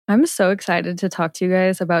I'm so excited to talk to you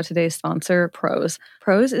guys about today's sponsor, Prose.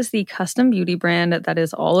 Prose is the custom beauty brand that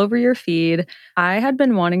is all over your feed. I had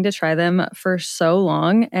been wanting to try them for so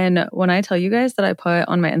long. And when I tell you guys that I put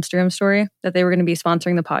on my Instagram story that they were going to be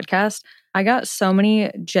sponsoring the podcast, I got so many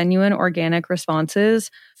genuine organic responses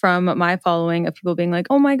from my following of people being like,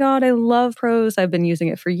 oh my God, I love Prose. I've been using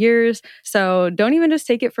it for years. So don't even just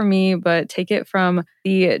take it from me, but take it from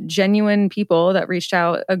the genuine people that reached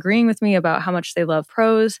out agreeing with me about how much they love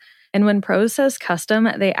Prose. And when Prose says custom,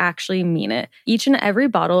 they actually mean it. Each and every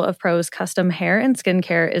bottle of Prose custom hair and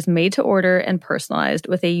skincare is made to order and personalized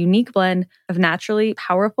with a unique blend of naturally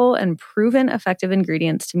powerful and proven effective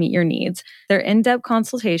ingredients to meet your needs. Their in-depth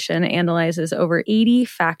consultation analyzes over 80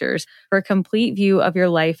 factors for a complete view of your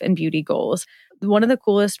life and beauty goals. One of the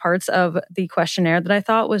coolest parts of the questionnaire that I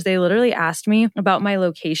thought was they literally asked me about my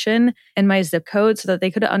location and my zip code so that they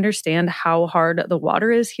could understand how hard the water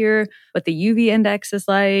is here, what the UV index is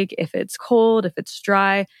like, if it's cold, if it's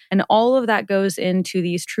dry, and all of that goes into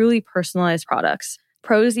these truly personalized products.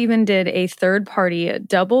 Prose even did a third-party,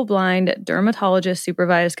 double-blind,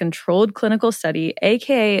 dermatologist-supervised controlled clinical study,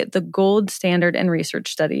 aka the gold standard in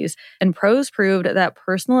research studies, and Prose proved that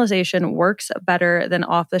personalization works better than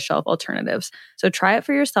off-the-shelf alternatives. So try it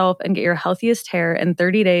for yourself and get your healthiest hair in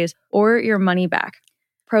 30 days or your money back.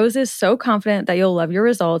 Prose is so confident that you'll love your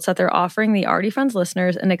results that they're offering the Already Friends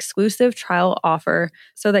listeners an exclusive trial offer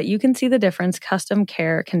so that you can see the difference custom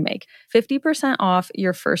care can make. 50% off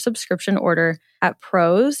your first subscription order at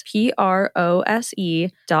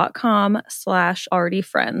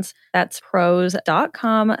prose.com/alreadyfriends. That's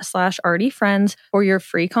prose.com/alreadyfriends for your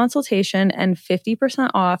free consultation and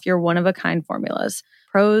 50% off your one-of-a-kind formulas.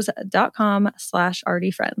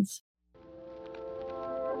 prose.com/alreadyfriends.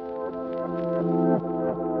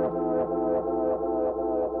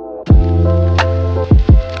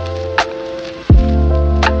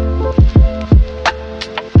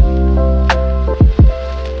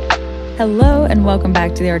 Hello and welcome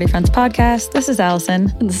back to the Already Friends podcast. This is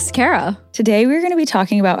Allison. And this is Kara. Today we're going to be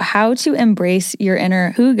talking about how to embrace your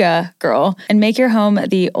inner hygge girl and make your home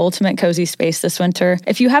the ultimate cozy space this winter.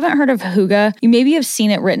 If you haven't heard of hygge, you maybe have seen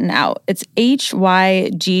it written out. It's Hygge.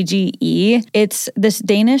 It's this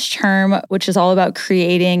Danish term which is all about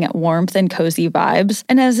creating warmth and cozy vibes.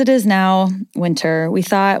 And as it is now winter, we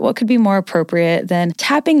thought what could be more appropriate than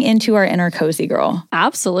tapping into our inner cozy girl.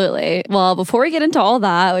 Absolutely. Well, before we get into all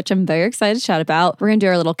that, which I'm very excited to chat about, we're going to do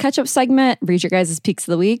our little catch-up segment, read your guys' peaks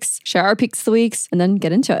of the weeks, share our peaks of the weeks, and then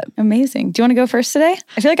get into it. Amazing. Do you want to go first today?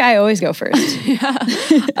 I feel like I always go first. Yeah.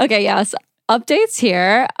 Okay, yes. Updates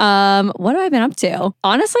here. What have I been up to?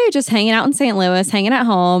 Honestly, just hanging out in St. Louis, hanging at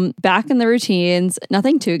home, back in the routines,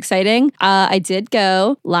 nothing too exciting. I did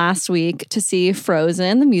go last week to see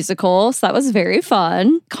Frozen, the musical, so that was very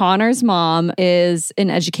fun. Connor's mom is in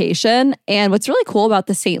education, and what's really cool about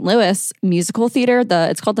the St. Louis musical theater,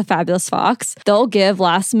 it's called the Fabulous Fox, they'll give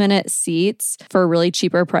last minute seats for a really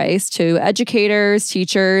cheaper price to educators,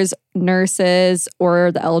 teachers, nurses,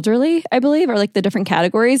 or the elderly, I believe, or like the different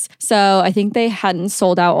categories. So I think they hadn't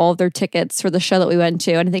sold out all of their tickets for the show that we went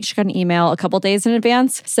to. And I think she got an email a couple days in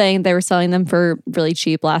advance saying they were selling them for really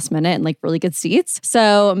cheap last minute and like really good seats.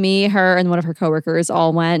 So me, her, and one of her coworkers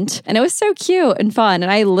all went. And it was so cute and fun. And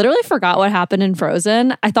I literally forgot what happened in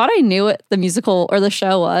Frozen. I thought I knew what the musical or the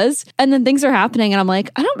show was. And then things are happening and I'm like,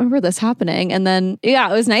 I don't remember this happening. And then, yeah,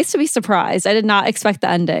 it was nice to be surprised. I did not expect the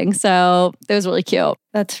ending. So it was really cute.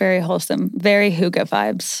 That's very wholesome. Very hygge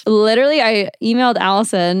vibes. Literally, I emailed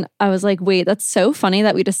Allison. I was like, wait, that's so funny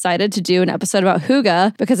that we decided to do an episode about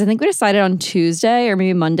hygge because I think we decided on Tuesday or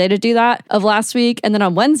maybe Monday to do that of last week. And then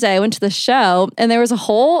on Wednesday, I went to the show and there was a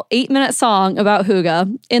whole 8-minute song about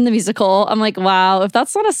hygge in the musical. I'm like, wow, if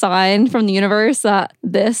that's not a sign from the universe that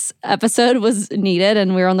this episode was needed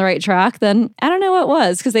and we were on the right track, then I don't know what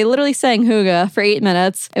was because they literally sang hygge for 8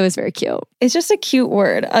 minutes. It was very cute. It's just a cute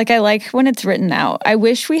word. Like I like when it's written out. I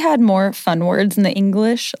wish we had more fun words in the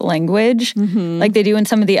English language, like they do in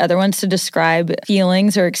some of the other ones to describe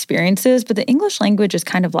feelings or experiences, but the English language is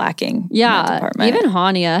kind of lacking. Yeah, even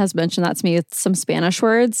Hania has mentioned that to me with some Spanish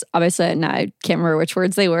words. Obviously, now I can't remember which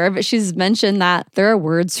words they were, but she's mentioned that there are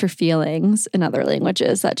words for feelings in other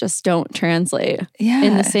languages that just don't translate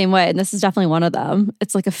in the same way. And this is definitely one of them.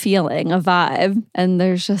 It's like a feeling, a vibe, and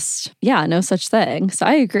there's just, no such thing. So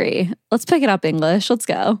I agree. Let's pick it up, English. Let's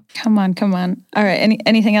go. Come on. All right.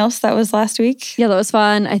 Anything else that was last week? Yeah, that was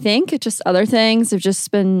fun. I think just other things. I've just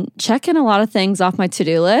been checking a lot of things off my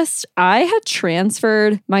to-do list. I had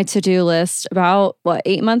transferred my to-do list about,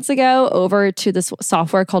 8 months ago over to this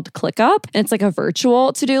software called ClickUp. And it's like a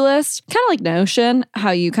virtual to-do list, kind of like Notion,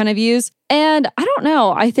 how you kind of use. And I don't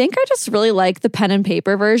know, I think I just really like the pen and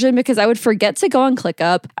paper version because I would forget to go on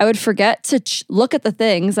ClickUp. I would forget to look at the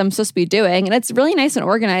things I'm supposed to be doing. And it's really nice and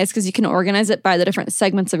organized because you can organize it by the different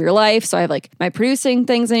segments of your life. So I have like my producing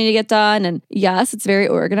things I need to get done. And yes, it's very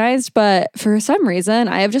organized, but for some reason,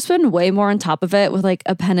 I have just been way more on top of it with like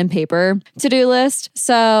a pen and paper to-do list.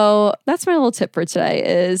 So that's my little tip for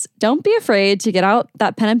today is don't be afraid to get out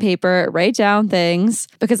that pen and paper, write down things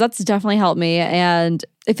because that's definitely helped me. And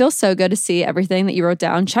it feels so good to see everything that you wrote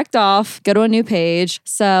down checked off, go to a new page.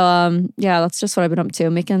 So yeah, that's just what I've been up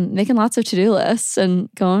to, making lots of to-do lists and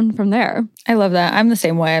going from there. I love that. I'm the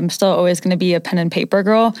same way. I'm still always going to be a pen and paper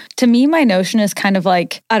girl. To me, my Notion is kind of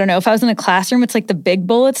like, I don't know, if I was in a classroom, it's like the big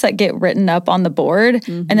bullets that get written up on the board.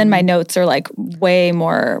 Mm-hmm. And then my notes are like way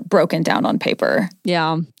more broken down on paper.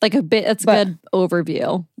 Yeah, like a bit, it's a good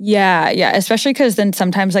overview. Yeah. Especially because then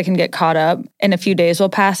sometimes I can get caught up and a few days will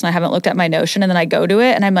pass and I haven't looked at my Notion and then I go to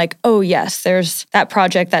it and I'm like, oh yes, there's that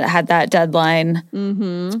project that had that deadline.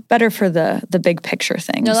 Mm-hmm. Better for the big picture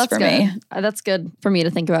things for me. That's good for me to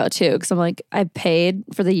think about too. Because I'm like, I paid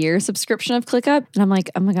for the year subscription of ClickUp and I'm like,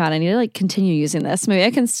 oh my God, I need to like continue using this. Maybe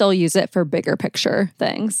I can still use it for bigger picture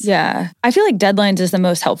things. Yeah. I feel like deadlines is the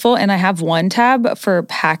most helpful. And I have one tab for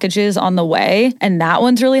packages on the way. And that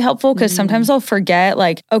one's really helpful because sometimes I'll forget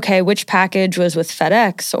like, okay, which package was with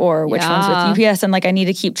FedEx or which one's with UPS. And like, I need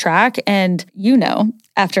to keep track. And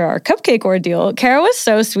after our cupcake ordeal, Kara was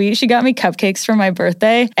so sweet. She got me cupcakes for my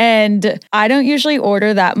birthday. And I don't usually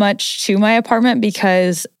order that much to my apartment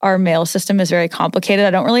because our mail system is very complicated.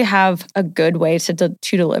 I don't really have a good way to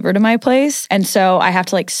deliver to my place. And so I have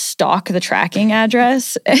to like stalk the tracking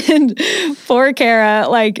address. And poor Kara,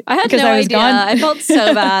 like, I had no idea. I felt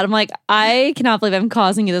so bad. I'm like, I cannot believe I'm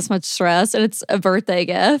causing you this much stress. And it's a birthday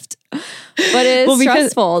gift. But it's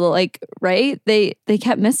stressful, like, right? They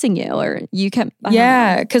kept missing you or you kept...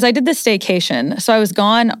 because I did the staycation. So I was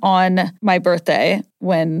gone on my birthday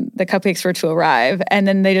when the cupcakes were to arrive. And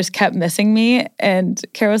then they just kept missing me. And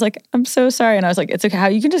Kara was like, I'm so sorry. And I was like, it's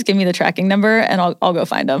okay. You can just give me the tracking number and I'll go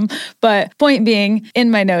find them. But point being, in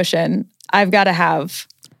my Notion, I've got to have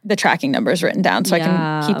the tracking numbers written down so I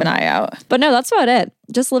can keep an eye out. But no, that's about it.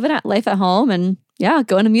 Just living life at home and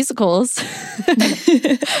going to musicals.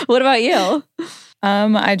 What about you?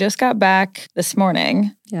 I just got back this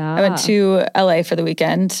morning. Yeah. I went to LA for the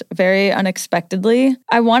weekend, very unexpectedly.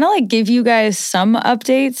 I want to like give you guys some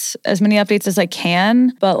updates, as many updates as I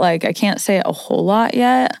can, but like I can't say a whole lot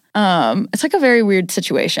yet. It's like a very weird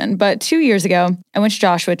situation. But 2 years ago, I went to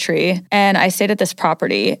Joshua Tree and I stayed at this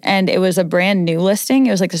property and it was a brand new listing.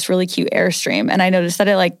 It was like this really cute Airstream. And I noticed that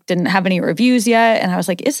it like didn't have any reviews yet. And I was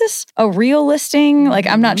like, is this a real listing? Like,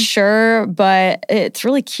 I'm not sure, but it's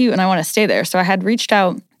really cute and I want to stay there. So I had reached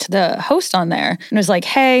out to the host on there and was like,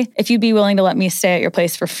 hey, if you'd be willing to let me stay at your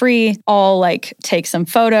place for free, I'll like take some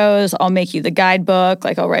photos. I'll make you the guidebook.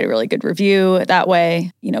 Like I'll write a really good review. That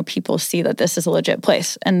way, people see that this is a legit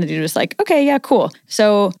place. And the dude was like, okay, yeah, cool.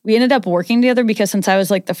 So we ended up working together because since I was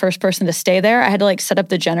like the first person to stay there, I had to like set up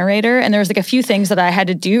the generator. And there was like a few things that I had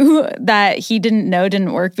to do that he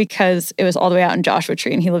didn't work because it was all the way out in Joshua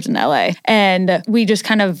Tree and he lived in LA. And we just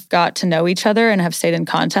kind of got to know each other and have stayed in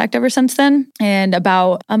contact ever since then. And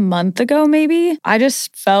about a month ago, maybe, I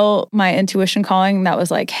just felt my intuition calling that was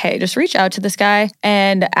like, hey, just reach out to this guy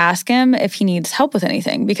and ask him if he needs help with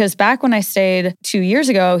anything. Because back when I stayed 2 years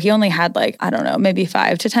ago, he only had like, I don't know, maybe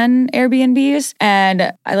 5 to 10 Airbnbs.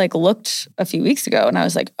 And I like looked a few weeks ago and I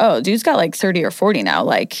was like, oh, dude's got like 30 or 40 now.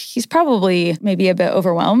 Like he's probably maybe a bit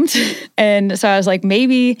overwhelmed. And so I was like,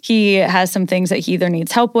 maybe he has some things that he either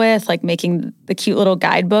needs help with, like making the cute little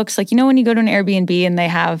guidebooks. Like, when you go to an Airbnb and they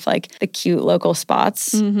have like the cute local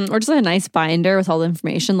spots. Mm-hmm. Or just like a nice binder with all the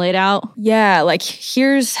information laid out. Yeah, like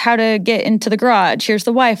here's how to get into the garage. Here's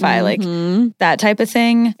the Wi-Fi, like that type of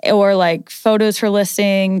thing. Or like photos for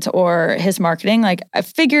listings or his marketing. Like I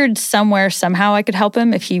figured somehow I could help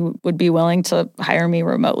him if he would be willing to hire me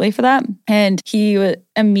remotely for that. And he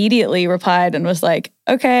immediately replied and was like,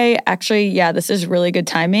 okay, actually, yeah, this is really good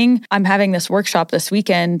timing. I'm having this workshop this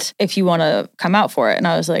weekend if you want to come out for it. And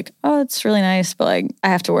I was like, oh, it's really nice, but like I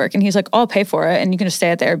have to work. And he's like, I'll pay for it and you can just stay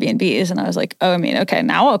at the Airbnbs. And I was like, oh, okay,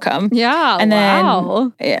 now I'll come. Yeah, and then,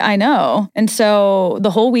 wow. I know. And so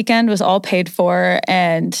the whole weekend was all paid for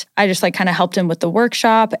and I just like kind of helped him with the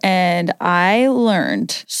workshop. And I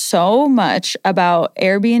learned so much about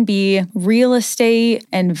Airbnb, real estate,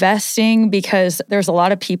 investing, because there's a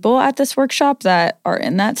lot of people at this workshop that are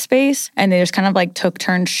in that space. And they just kind of like took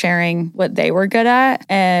turns sharing what they were good at.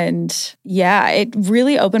 And yeah, it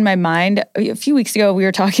really opened my mind. A few weeks ago, we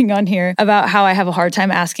were talking on here about how I have a hard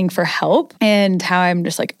time asking for help and how I'm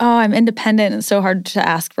just like, oh, I'm independent. It's so hard to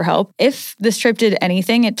ask for help. If this trip did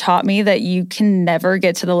anything, it taught me that you can never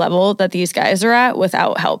get to the level that these guys are at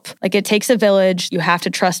without help. Like it takes a village. You have to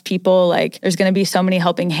trust people. Like there's going to be so many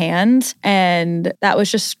helping hands. And that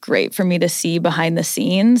was just great for me to see behind the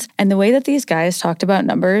scenes. And the way that these guys talked about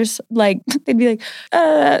numbers, like they'd be like,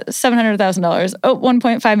 $700,000, oh,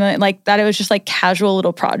 1.5 million, like that. It was just like casual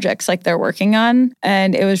little projects like they're working on.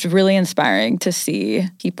 And it was really inspiring to see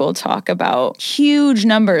people talk about huge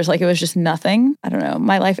numbers. Like it was just nothing. I don't know.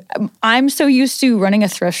 My life, I'm so used to running a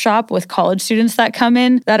thrift shop with college students that come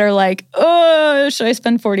in that are like, oh, should I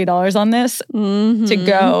spend $40 on this? To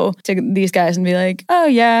go to these guys and be like, oh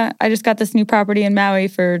yeah, I just got this new property in Maui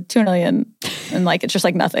for $2 million. And like, it's just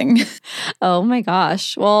like nothing. Oh my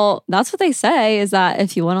gosh. Well, that's what they say is that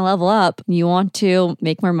if you want to level up, you want to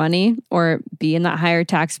make more money or be in that higher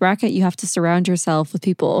tax bracket, you have to surround yourself with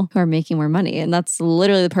people who are making more money. And that's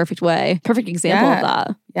literally the perfect example of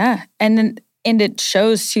that. Yeah. And it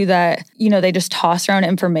shows too that, they just toss around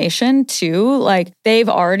information too. Like they've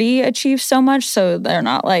already achieved so much. So they're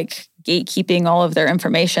not like gatekeeping all of their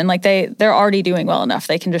information. Like they're already doing well enough.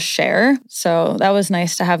 They can just share. So that was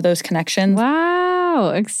nice to have those connections. Wow,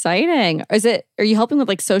 exciting. Are you helping with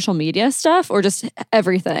like social media stuff or just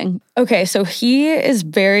everything? Okay, so he is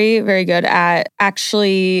very, very good at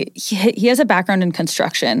actually, he has a background in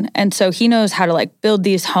construction. And so he knows how to like build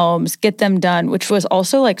these homes, get them done, which was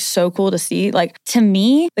also like so cool to see. Like to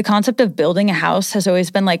me, the concept of building a house has always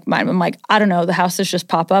been like mine. I'm like, I don't know, the houses just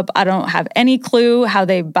pop up. I don't have any clue how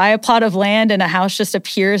they buy a plot of land and a house just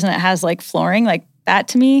appears and it has like flooring. Like that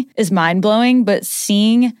to me is mind blowing. But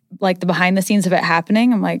seeing like the behind the scenes of it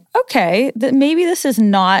happening, I'm like, okay, maybe this is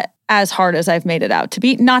not as hard as I've made it out to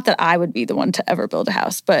be. Not that I would be the one to ever build a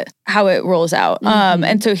house, but how it rolls out.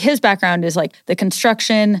 And so his background is like the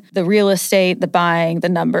construction, the real estate, the buying, the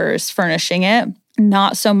numbers, furnishing it.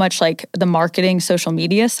 Not so much like the marketing, social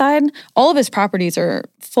media side. All of his properties are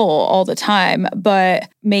full all the time, but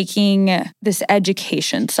making this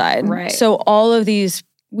education side. Right. So all of these,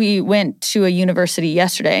 we went to a university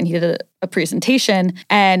yesterday and he did a presentation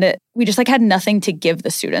and we just like had nothing to give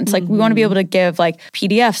the students. Like we want to be able to give like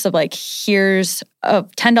PDFs of like, here's a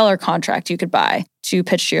 $10 contract you could buy to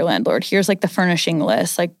pitch to your landlord. Here's like the furnishing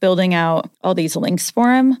list, like building out all these links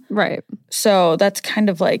for him. Right. So that's kind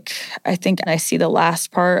of like, I think I see the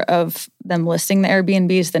last part of them listing the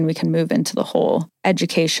Airbnbs, then we can move into the whole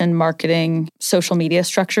education, marketing, social media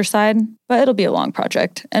structure side. But it'll be a long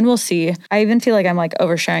project and we'll see. I even feel like I'm like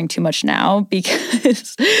oversharing too much now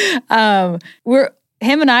because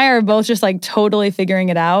him and I are both just like totally figuring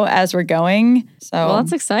it out as we're going. So well,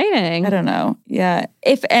 that's exciting. I don't know. Yeah.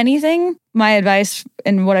 If anything, my advice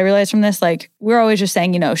and what I realized from this, like we're always just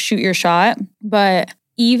saying, shoot your shot. But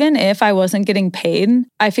even if I wasn't getting paid,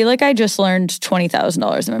 I feel like I just learned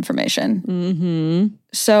 $20,000 of information.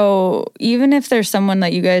 So even if there's someone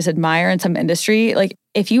that you guys admire in some industry, like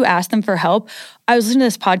if you ask them for help, I was listening to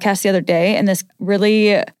this podcast the other day and this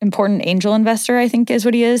really important angel investor, I think is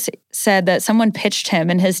what he is, said that someone pitched him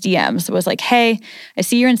in his DMs. It was like, hey, I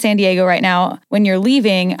see you're in San Diego right now. When you're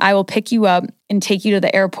leaving, I will pick you up and take you to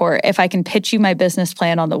the airport if I can pitch you my business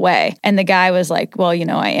plan on the way. And the guy was like, well,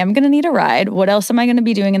 I am going to need a ride. What else am I going to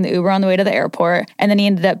be doing in the Uber on the way to the airport? And then he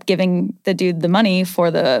ended up giving the dude the money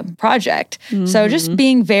for the project. So just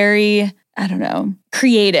being very, I don't know,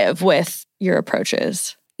 creative with your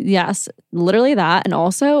approaches. Yes, literally that. And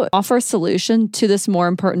also offer a solution to this more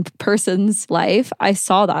important person's life. I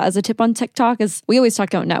saw that as a tip on TikTok is we always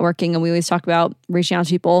talk about networking and we always talk about reaching out to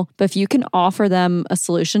people. But if you can offer them a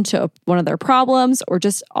solution to one of their problems or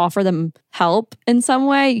just offer them help in some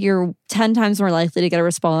way, you're 10 times more likely to get a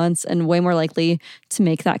response and way more likely to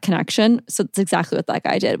make that connection. So it's exactly what that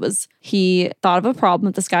guy did was he thought of a problem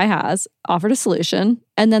that this guy has, offered a solution,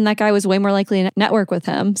 and then that guy was way more likely to network with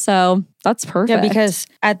him. So that's perfect. Yeah, because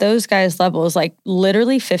at those guys' levels, like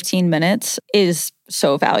literally 15 minutes is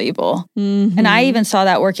so valuable. And I even saw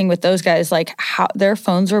that working with those guys, like how their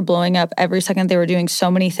phones were blowing up every second. They were doing so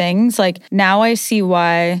many things. Like now I see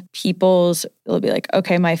why it'll be like,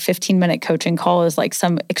 okay, my 15-minute coaching call is like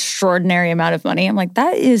some extraordinary amount of money. I'm like,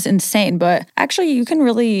 that is insane. But actually you can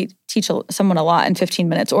really teach someone a lot in 15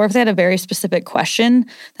 minutes. Or if they had a very specific question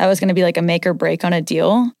that was going to be like a make or break on a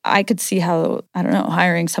deal, I could see how, I don't know,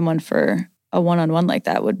 hiring someone for a one-on-one like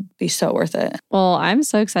that would be so worth it. Well, I'm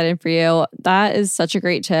so excited for you. That is such a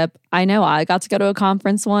great tip. I know I got to go to a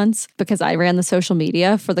conference once because I ran the social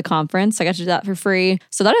media for the conference. I got to do that for free.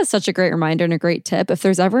 So that is such a great reminder and a great tip. If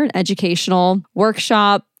there's ever an educational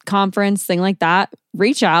workshop, conference, thing like that,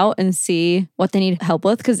 reach out and see what they need help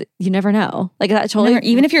with, because you never know. Like that totally.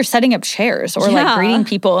 Even if you're setting up chairs or like greeting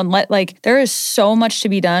people and there is so much to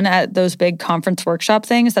be done at those big conference workshop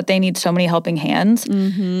things that they need so many helping hands.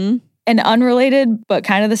 Mm-hmm. And unrelated, but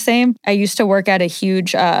kind of the same, I used to work at a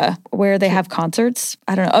huge, where they have concerts,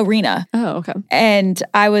 I don't know, arena. Oh, okay. And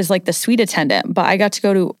I was like the suite attendant, but I got to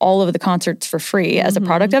go to all of the concerts for free as a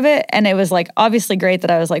product of it. And it was like obviously great that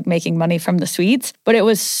I was like making money from the suites, but it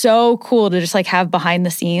was so cool to just like have behind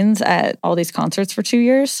the scenes at all these concerts for 2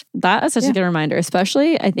 years. That is such a good reminder,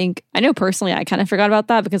 especially I know personally, I kind of forgot about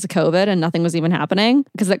that because of COVID and nothing was even happening.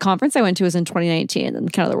 Because that conference I went to was in 2019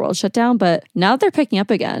 and kind of the world shut down. But now that they're picking up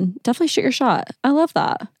again, definitely shoot your shot. I love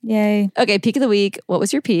that. Yay. Okay, peak of the week. What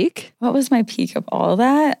was your peak? What was my peak of all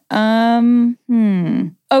that?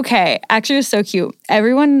 Okay, actually it was so cute.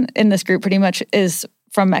 Everyone in this group pretty much is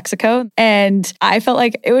from Mexico. And I felt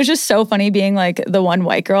like it was just so funny being like the one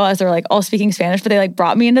white girl as they're like all speaking Spanish, but they like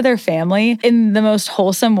brought me into their family in the most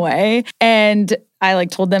wholesome way. And I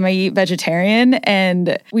like told them I eat vegetarian,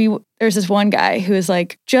 and there's this one guy who is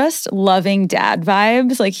like just loving dad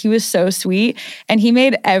vibes. Like he was so sweet, and he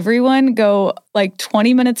made everyone go like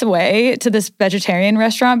 20 minutes away to this vegetarian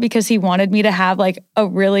restaurant because he wanted me to have like a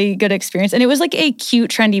really good experience. And it was like a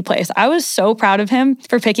cute, trendy place. I was so proud of him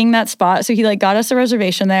for picking that spot. So he like got us a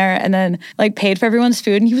reservation there and then like paid for everyone's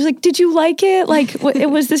food. And he was like, "Did you like it? Like,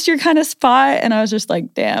 was this your kind of spot?" And I was just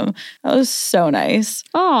like, damn, that was so nice.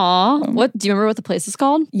 Aw. What do you remember what the place is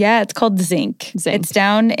called? Yeah, it's called Zinc. Zinc. It's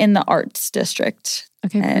down in the Arts District.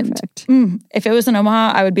 Okay, and, perfect. If it was in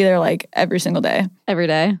Omaha, I would be there like every single day. Every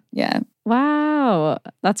day? Yeah. Wow.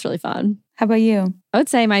 That's really fun. How about you? I would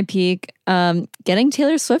say my peak, getting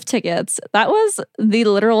Taylor Swift tickets. That was the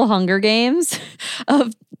literal Hunger Games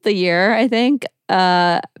of the year, I think.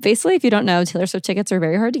 Basically, if you don't know, Taylor Swift tickets are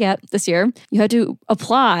very hard to get this year. You had to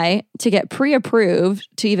apply to get pre-approved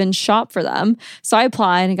to even shop for them. So I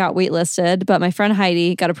applied and got waitlisted, but my friend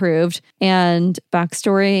Heidi got approved. And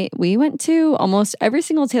backstory, we went to almost every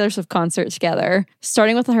single Taylor Swift concert together,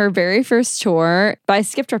 starting with her very first tour, but I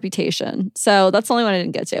skipped Reputation. So that's the only one I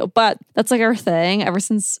didn't get to. But that's like our thing ever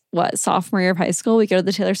since, sophomore year of high school, we go to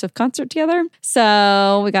the Taylor Swift concert together.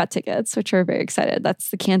 So we got tickets, which we're very excited. That's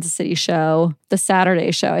the Kansas City show, the Saturday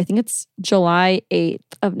show. I think it's July 8th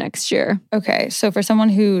of next year. Okay. So for someone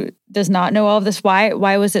who does not know all of this, why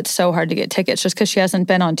was it so hard to get tickets? Just because she hasn't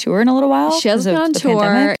been on tour in a little while? She hasn't been on tour.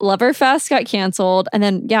 Pandemic? Loverfest got canceled. And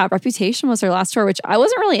then, Reputation was her last tour, which I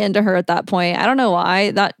wasn't really into her at that point. I don't know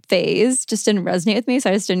why. That phase just didn't resonate with me. So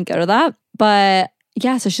I just didn't go to that. But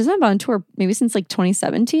yeah, so she's been on tour maybe since like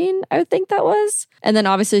 2017, I would think that was. And then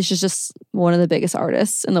obviously she's just one of the biggest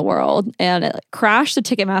artists in the world. And it crashed the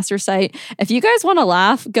Ticketmaster site. If you guys want to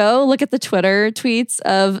laugh, go look at the Twitter tweets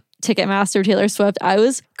of Ticketmaster Taylor Swift. I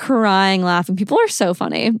was crying laughing. People are so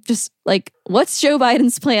funny. Just like, what's Joe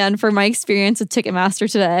Biden's plan for my experience with Ticketmaster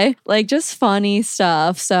today? Like just funny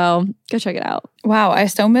stuff. So go check it out. Wow, I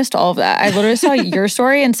so missed all of that. I literally saw your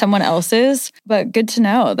story and someone else's, but good to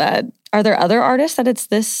know that. Are there other artists that it's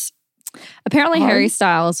this? Apparently hard? Harry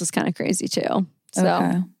Styles was kind of crazy too. So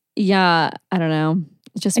okay. I don't know.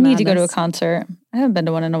 Just I need to go to a concert. I haven't been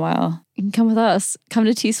to one in a while. You can come with us. Come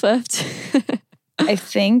to T-Swift. I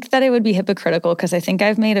think that it would be hypocritical because I think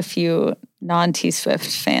I've made a few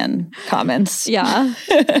non-T-Swift fan comments. Yeah.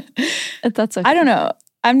 That's okay. I don't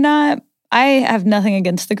know. I have nothing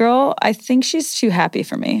against the girl. I think she's too happy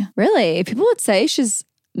for me. Really? People would say she's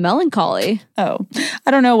melancholy. Oh,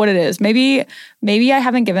 I don't know what it is. Maybe I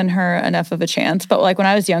haven't given her enough of a chance, but like when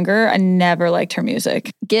I was younger, I never liked her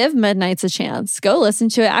music. Give Midnights a chance. Go listen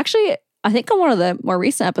to it. Actually, I think on one of the more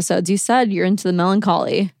recent episodes, you said you're into the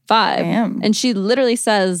melancholy vibe. I am. And she literally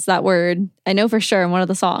says that word, I know for sure, in one of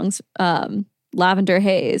the songs, Lavender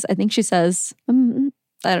Haze. I think she says, I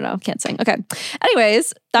don't know, can't sing. Okay.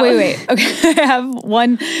 Anyways. Wait. Okay. I have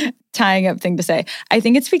one tying up thing to say. I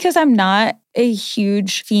think it's because I'm not a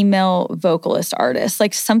huge female vocalist artist.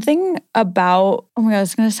 Like something about, oh my God,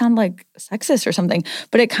 it's going to sound like sexist or something,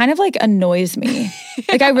 but it kind of like annoys me.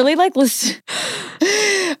 Like I really like listen.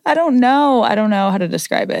 I don't know how to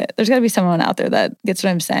describe it. There's got to be someone out there that gets what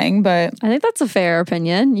I'm saying, but I think that's a fair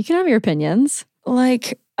opinion. You can have your opinions.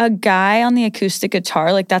 Like a guy on the acoustic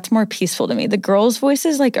guitar, like that's more peaceful to me. The girls'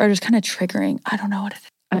 voices like are just kind of triggering. I don't know what it is.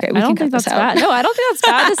 Okay, I don't think that's bad. No, I don't think that's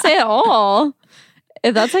bad to say at all.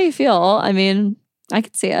 If that's how you feel, I mean, I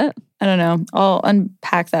could see it. I don't know. I'll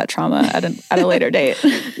unpack that trauma at a later date.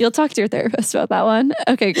 You'll talk to your therapist about that one.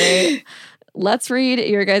 Okay, great. Let's read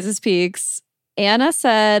your guys' peaks. Anna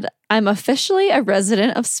said, I'm officially a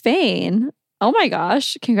resident of Spain. Oh my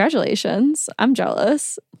gosh. Congratulations. I'm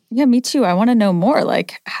jealous. Yeah, me too. I want to know more.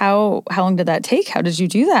 Like how long did that take? How did you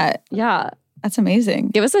do that? Yeah. That's amazing.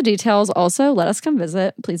 Give us the details. Also, let us come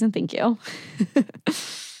visit, please and thank you.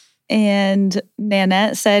 And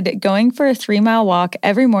Nanette said, going for a 3-mile walk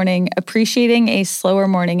every morning, appreciating a slower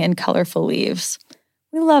morning and colorful leaves.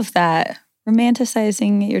 We love that.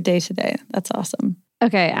 Romanticizing your day to day. That's awesome.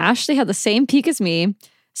 Okay, Ashley had the same peak as me,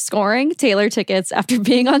 scoring Taylor tickets after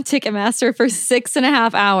being on Ticketmaster for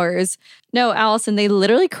 6.5 hours. No, Allison, they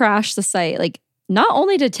literally crashed the site. Like, not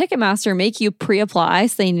only did Ticketmaster make you pre-apply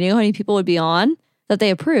so they knew how many people would be on that they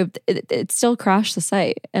approved, it still crashed the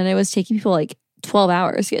site. And it was taking people like 12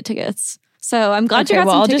 hours to get tickets. So I'm glad you got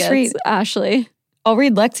some tickets, Ashley. I'll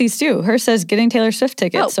read Lexi's too. Hers says getting Taylor Swift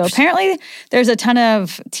tickets. Oh. So apparently there's a ton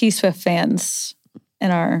of T-Swift fans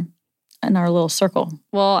in our little circle.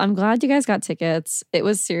 Well, I'm glad you guys got tickets. It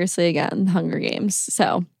was seriously, again, Hunger Games.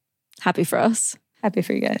 So happy for us. Happy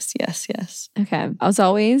for you guys. Yes, yes. Okay. As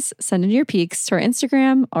always, send in your peaks to our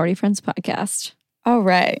Instagram, Already Friends Podcast. All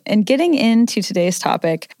right. And getting into today's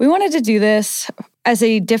topic, we wanted to do this as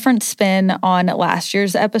a different spin on last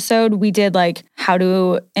year's episode. We did like how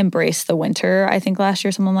to embrace the winter, I think last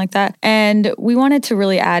year, something like that. And we wanted to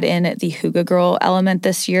really add in the Hygge Girl element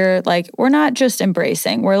this year. Like we're not just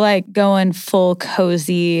embracing, we're like going full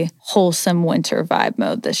cozy, wholesome winter vibe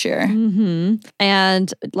mode this year. Mm-hmm.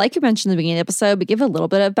 And like you mentioned in the beginning of the episode, we give a little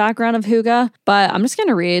bit of background of Hygge, but I'm just going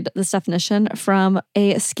to read this definition from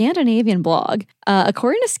a Scandinavian blog.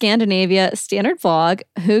 According to Scandinavia Standard Vlog,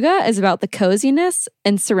 Hygge is about the coziness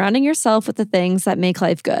and surrounding yourself with the things that make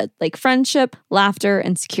life good, like friendship, laughter,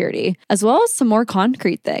 and security, as well as some more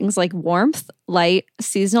concrete things like warmth, light,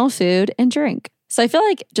 seasonal food, and drink. So I feel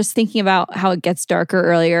like just thinking about how it gets darker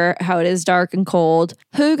earlier, how it is dark and cold,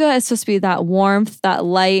 Hygge is supposed to be that warmth, that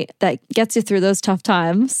light that gets you through those tough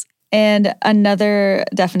times. And another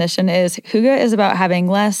definition is Hygge is about having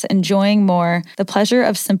less, enjoying more, the pleasure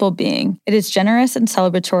of simple being. It is generous and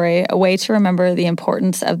celebratory, a way to remember the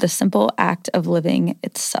importance of the simple act of living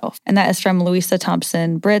itself. And that is from Louisa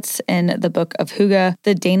Thompson Britz in the book of Hygge,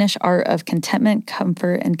 The Danish Art of Contentment,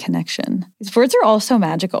 Comfort, and Connection. These words are all so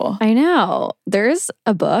magical. I know. There's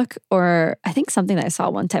a book, or I think something that I saw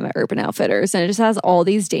one time at Urban Outfitters, and it just has all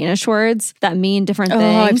these Danish words that mean different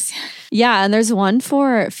things. Yeah, and there's one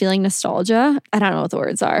for feeling nostalgia. I don't know what the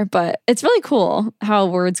words are, but it's really cool how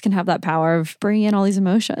words can have that power of bringing in all these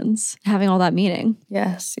emotions, having all that meaning.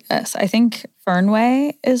 Yes, yes. I think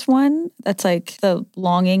Fernweh is one that's like the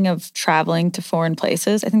longing of traveling to foreign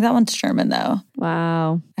places. I think that one's German though.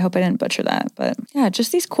 Wow. I hope I didn't butcher that, but yeah,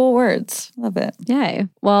 just these cool words. Love it. Yay.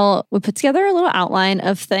 Well, we put together a little outline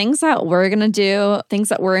of things that we're going to do, things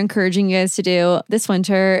that we're encouraging you guys to do this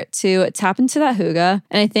winter to tap into that Hygge.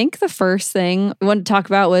 And I think the first thing we wanted to talk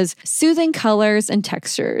about was soothing colors and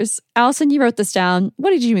textures. Allison, you wrote this down.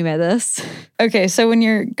 What did you mean by this? Okay, so when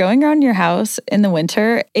you're going around your house in the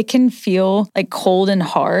winter, it can feel like cold and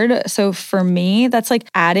hard. So for me, that's like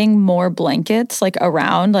adding more blankets like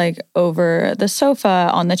around, like over the sofa,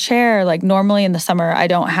 on the chair. Like normally in the summer, I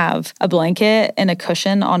don't have a blanket and a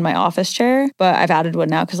cushion on my office chair, but I've added one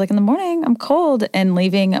now because like in the morning I'm cold, and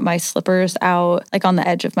leaving my slippers out like on the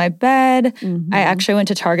edge of my bed. Mm-hmm. I actually went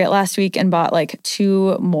to Target last week and bought like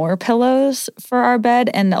 2 more pillows for our bed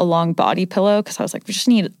and a long body pillow because I was like, we just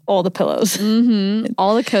need all the pillows. Mm-hmm.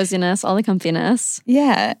 All the coziness, all the comfiness.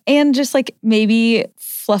 Yeah. And just like maybe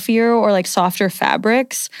fluffier or like softer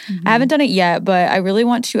fabrics. Mm-hmm. I haven't done it yet, but I really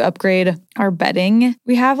want to upgrade our bedding.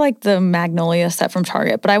 We have like the Magnolia set from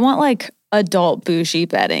Target, but I want like adult bougie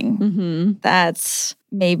bedding. Mm-hmm. That's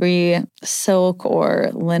maybe silk or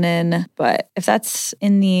linen. But if that's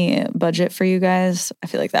in the budget for you guys, I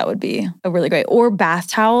feel like that would be a really great. Or bath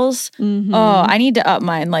towels. Mm-hmm. Oh, I need to up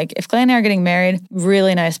mine. Like if Glenn and I are getting married,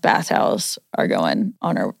 really nice bath towels are going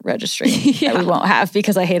on our registry that we won't have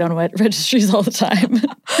because I hate on wet registries all the time.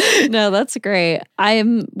 No, that's great.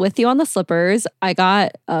 I'm with you on the slippers. I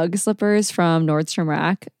got UGG slippers from Nordstrom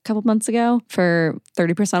Rack a couple months ago for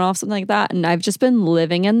 30% off, something like that. And I've just been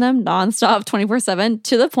living in them nonstop 24/7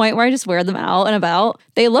 to the point where I just wear them out and about.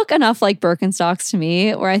 They look enough like Birkenstocks to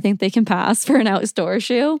me where I think they can pass for an outdoor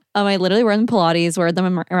shoe. I literally wear them Pilates, wear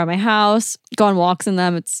them around my house, go on walks in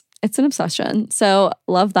them. It's an obsession. So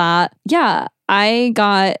love that. Yeah. I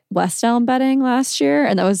got West Elm bedding last year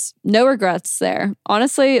and that was no regrets there.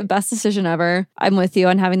 Honestly, best decision ever. I'm with you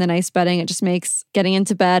on having the nice bedding. It just makes getting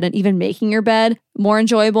into bed and even making your bed more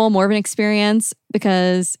enjoyable, more of an experience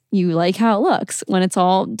because you like how it looks when it's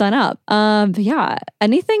all done up. But yeah,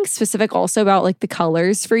 anything specific also about like the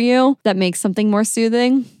colors for you that makes something more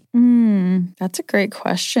soothing? That's a great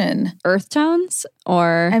question. Earth tones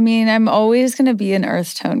or? I mean, I'm always going to be an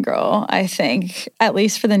earth tone girl, I think, at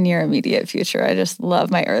least for the near immediate future. I just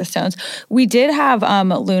love my earth tones. We did have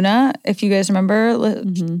Luna, if you guys remember,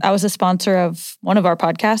 I was a sponsor of one of our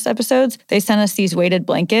podcast episodes. They sent us these weighted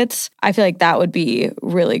blankets. I feel like that would be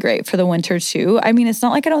really great for the winter too. I mean, it's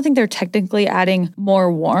not like I don't think they're technically adding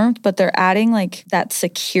more warmth, but they're adding like that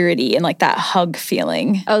security and like that hug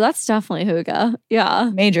feeling. Oh, that's definitely hygge.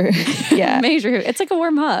 Yeah. Major. Yeah. Major hygge. It's like a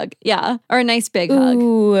warm hug. Yeah. Or a nice big hug.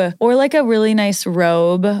 Ooh, or like a really nice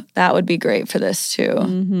robe. That would be great for this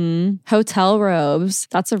too. Hotel robes.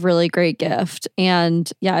 That's a really great gift.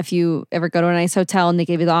 And yeah, if you ever go to a nice hotel and they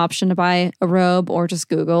give you the option to buy a robe or just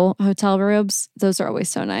Google hotel robes, those are always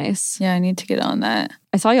so nice. Yeah, I need to get on that.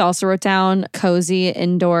 I saw you also wrote down cozy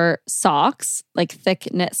indoor socks, like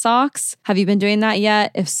thick knit socks. Have you been doing that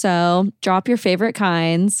yet? If so, drop your favorite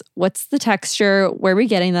kinds. What's the texture? Where are we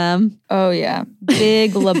getting them? Oh yeah,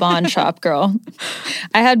 big Laban shop girl.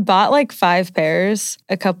 I had bought like 5 pairs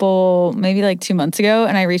a couple, maybe like 2 months ago.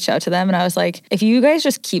 And I reached out to them and I was like, if you guys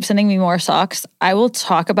just keep sending me more socks, I will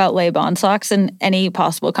talk about Laban socks in any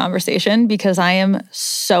possible conversation because I am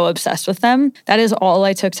so obsessed with them. That is all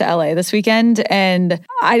I took to LA this weekend. And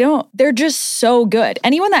they're just so good.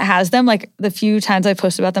 Anyone that has them, like the few times I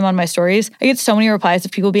posted about them on my stories, I get so many replies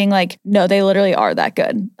of people being like, no, they literally are that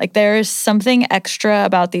good. Like there's something extra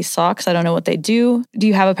about these socks. I don't know what they do. Do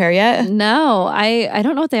you have a pair yet? No, I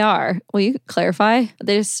don't know what they are. Will you clarify?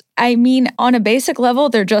 I mean, on a basic level,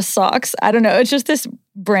 they're just socks. I don't know. It's just this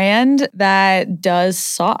brand that does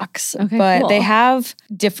socks, but cool. They have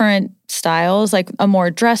different styles, like a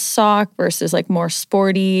more dress sock versus like more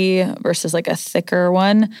sporty versus like a thicker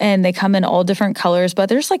one. And they come in all different colors, but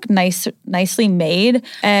they're just like nicely made.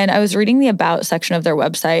 And I was reading the about section of their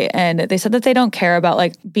website and they said that they don't care about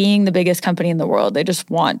like being the biggest company in the world. They just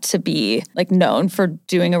want to be like known for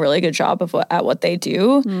doing a really good job at what they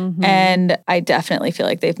do. And I definitely feel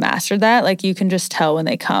like they've mastered that. Like you can just tell when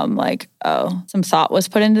they come like, oh, some thought was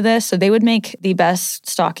put into this. So they would make the best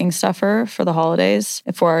stocking stuffer for the holidays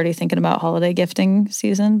if we're already thinking about holiday gifting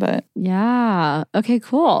season. But yeah. Okay,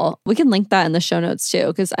 cool. We can link that in the show notes too,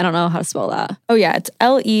 because I don't know how to spell that. Oh yeah, it's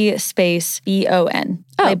LE_BON.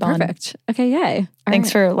 Oh, perfect. Okay, yay.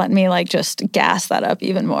 Thanks for letting me like just gas that up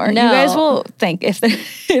even more. No. You guys will think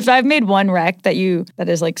if I've made one rec that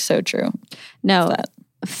is like so true. No,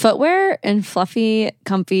 footwear and fluffy,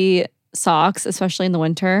 comfy socks, especially in the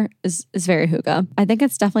winter, is very hygge. I think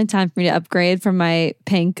it's definitely time for me to upgrade from my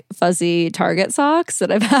pink fuzzy Target socks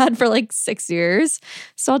that I've had for like 6 years.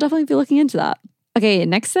 So I'll definitely be looking into that. Okay,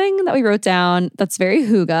 next thing that we wrote down that's very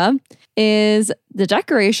hygge is the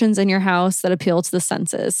decorations in your house that appeal to the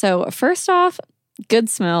senses. So first off, good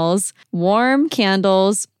smells, warm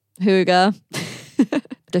candles, hygge,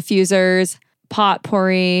 diffusers,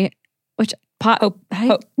 potpourri, how do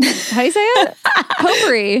you say it?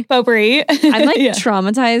 Potpourri. Potpourri. I'm like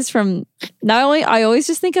traumatized from not only, I always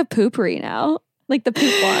just think of poopery now, like the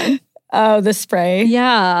poop one. Oh, the spray.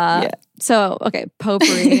 Yeah. So, okay,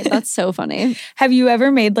 potpourri. That's so funny. Have you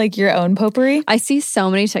ever made like your own potpourri? I see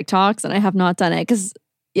so many TikToks and I have not done it because,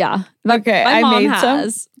 my I mom made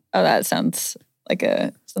has. some. Oh, that sounds like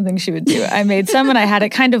something she would do. I made some and I had it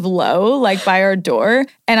kind of low, like by our door,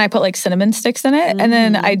 and I put like cinnamon sticks in it. And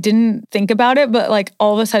then I didn't think about it, but like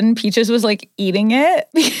all of a sudden Peaches was like eating it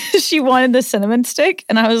because she wanted the cinnamon stick.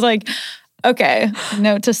 And I was like, okay,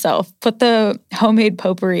 note to self, put the homemade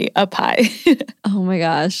potpourri up high. Oh my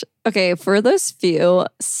gosh. Okay, for those few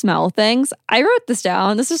smell things, I wrote this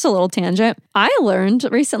down. This is a little tangent. I learned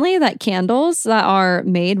recently that candles that are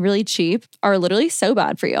made really cheap are literally so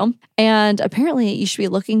bad for you. And apparently you should be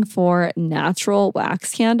looking for natural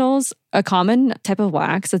wax candles. A common type of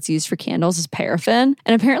wax that's used for candles is paraffin.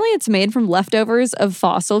 And apparently it's made from leftovers of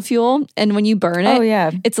fossil fuel. And when you burn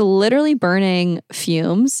it, it's literally burning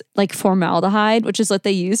fumes like formaldehyde, which is what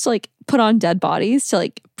they use to like put on dead bodies to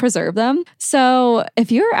like preserve them. So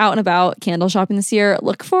if you're out and about candle shopping this year,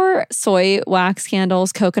 look for soy wax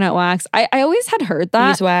candles, coconut wax. I always had heard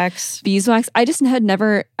that. Beeswax. I just had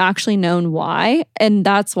never actually known why. And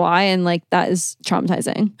that's why. And like that is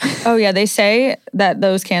traumatizing. Oh yeah. They say that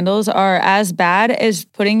those candles are as bad as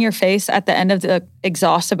putting your face at the end of the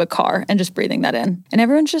exhaust of a car and just breathing that in. And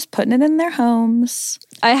everyone's just putting it in their homes.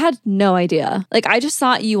 I had no idea. Like, I just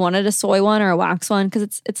thought you wanted a soy one or a wax one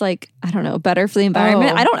because it's like, I don't know, better for the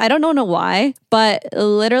environment. Oh. I don't know why, but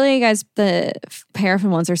literally, guys, the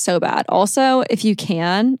paraffin ones are so bad. Also, if you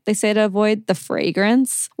can, they say to avoid the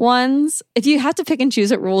fragrance ones. If you have to pick and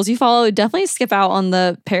choose what rules you follow, definitely skip out on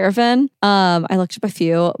the paraffin. I looked up a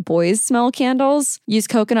few boys smell candles. Use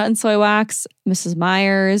coconut and soy wax. Mrs.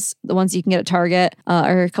 Meyer's, the ones you can get at Target,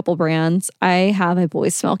 are a couple brands. I have a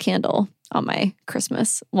boys smell candle on my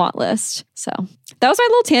Christmas want list. So that was my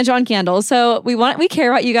little tangent on candles. So we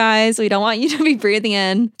care about you guys. We don't want you to be breathing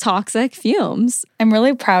in toxic fumes. I'm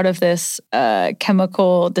really proud of this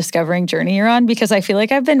chemical discovering journey you're on because I feel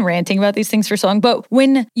like I've been ranting about these things for so long. But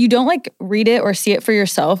when you don't like read it or see it for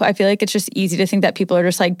yourself, I feel like it's just easy to think that people are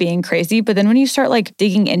just like being crazy. But then when you start like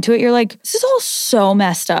digging into it, you're like, this is all so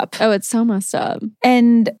messed up. Oh, it's so messed up.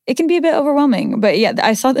 And it can be a bit overwhelming. But yeah,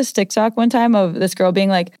 I saw this TikTok one time of this girl being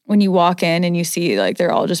like, when you walk in and you see like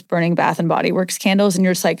they're all just burning Bath and Body Works candles and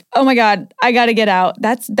you're just like, oh my God, I gotta get out.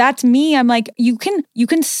 That's me. I'm like, you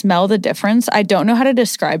can smell the difference. I don't know how to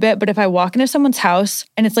describe it, but if I walk into someone's house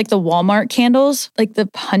and it's like the Walmart candles, like the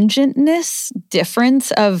pungentness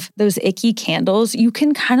difference of those icky candles, you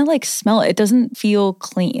can kind of like smell it. It doesn't feel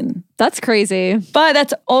clean. That's crazy. But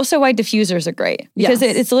that's also why diffusers are great because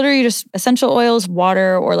it's literally just essential oils,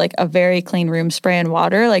 water, or like a very clean room spray and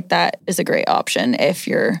water. Like that is a great option if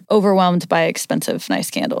you're overwhelmed by expensive, nice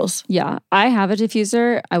candles. Yeah, I have a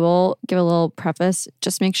diffuser. I will give a little preface.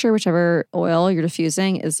 Just make sure whichever oil you're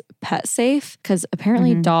diffusing is pet safe because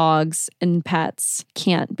apparently dogs and pets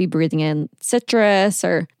can't be breathing in citrus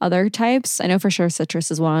or other types. I know for sure citrus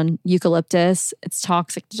is one. Eucalyptus, it's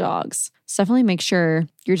toxic to dogs. So definitely make sure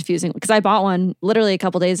you're diffusing because I bought one literally a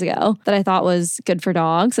couple days ago that I thought was good for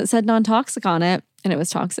dogs. It said non-toxic on it and it was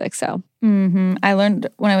toxic. So I learned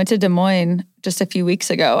when I went to Des Moines just a few weeks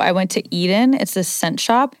ago, I went to Eden. It's this scent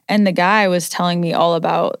shop. And the guy was telling me all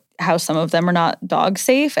about how some of them are not dog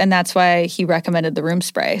safe. And that's why he recommended the room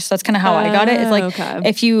spray. So that's kind of how I got it. It's like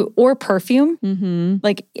if you, or perfume,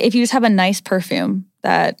 like if you just have a nice perfume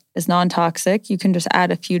that is non-toxic, you can just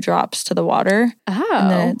add a few drops to the water. Oh.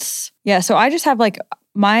 And then so I just have like,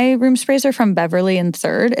 my room sprays are from Beverly and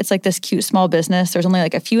Third. It's like this cute small business. There's only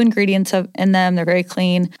like a few ingredients in them. They're very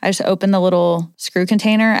clean. I just open the little screw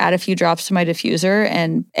container, add a few drops to my diffuser,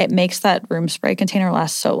 and it makes that room spray container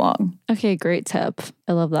last so long. Okay, great tip.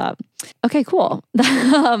 I love that. Okay, cool.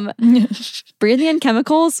 Breathing in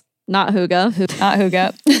chemicals, not hygge. Not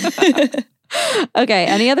hygge. Okay,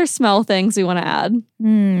 any other smell things we want to add?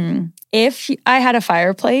 If I had a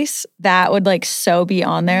fireplace, that would like so be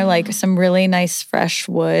on there, like some really nice fresh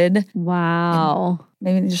wood. Wow.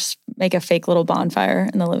 Maybe just make a fake little bonfire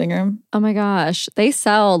in the living room. Oh my gosh. They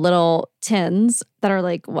sell little tins that are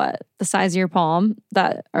like what? The size of your palm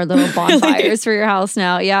that are little bonfires for your house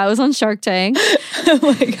now. Yeah, it was on Shark Tank.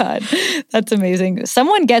 Oh my God. That's amazing.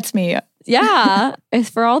 Someone gets me. Yeah. It's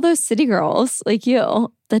for all those city girls like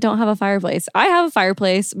you that don't have a fireplace. I have a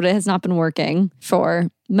fireplace, but it has not been working for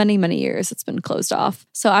many, many years. It's been closed off.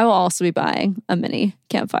 So I will also be buying a mini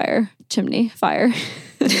campfire, chimney fire.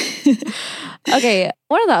 Okay,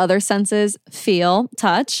 one of the other senses, feel,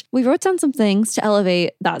 touch. We wrote down some things to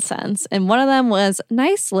elevate that sense. And one of them was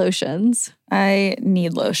nice lotions. I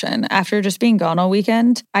need lotion. After just being gone all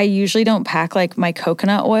weekend, I usually don't pack like my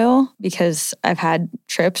coconut oil because I've had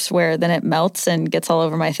trips where then it melts and gets all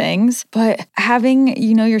over my things. But having,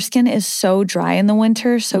 your skin is so dry in the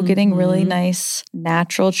winter. So getting really nice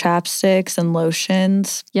natural chapsticks and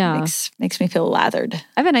lotions makes me feel lathered. I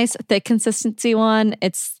have a nice thick consistency one.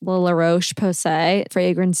 It's the La Roche-Posay,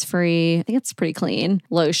 fragrance-free. I think it's pretty clean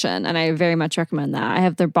lotion. And I very much recommend that. I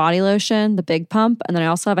have their body lotion, the Big Pump, and then I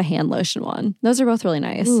also have a hand lotion one. Those are both really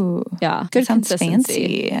nice. Ooh, yeah, good sounds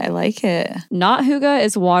consistency. Fancy. I like it. Not hygge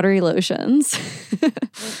is watery lotions.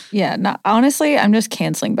 Yeah, honestly, I'm just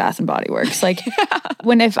canceling Bath and Body Works. Like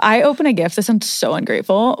if I open a gift, this sounds so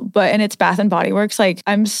ungrateful, and it's Bath and Body Works, like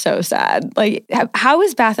I'm so sad. Like how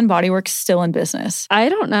is Bath and Body Works still in business? I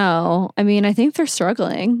don't know. I mean, I think they're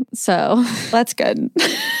struggling. So that's good.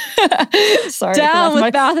 Sorry. Down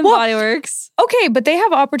with Bath and Body Works. Okay, but they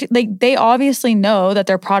have like they obviously know that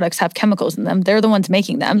their products have chemicals in them. They're the ones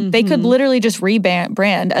making them. They could literally just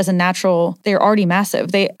rebrand as a natural. They're already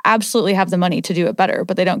massive. They absolutely have the money to do it better,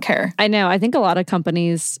 but they don't care. I know. I think a lot of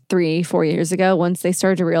companies 3-4 years ago, once they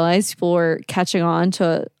started to realize people were catching on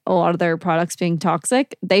to a lot of their products being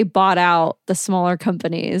toxic, they bought out the smaller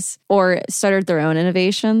companies or started their own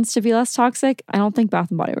innovations to be less toxic. I don't think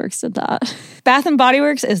Bath and Body Works did that. Bath and Body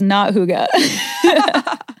Works is not hygge.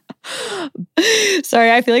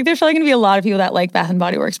 Sorry, I feel like there's probably going to be a lot of people that like Bath and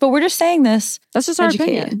Body Works, but we're just saying this. That's just our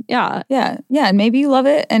opinion. Yeah. Yeah. Yeah. And maybe you love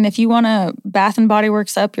it. And if you want to Bath and Body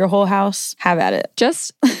Works up your whole house, have at it.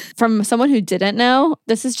 Just from someone who didn't know,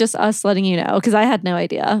 this is just us letting you know because I had no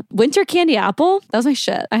idea. Winter candy apple, that was my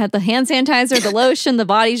shit. I had the hand sanitizer, the lotion, the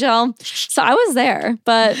body gel. So I was there,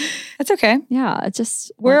 but it's okay. Yeah, it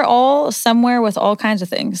just we're all somewhere with all kinds of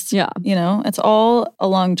things. Yeah. You know, it's all a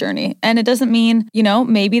long journey. And it doesn't mean, you know,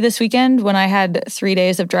 maybe this weekend when I had 3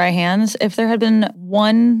 days of dry hands, if there had been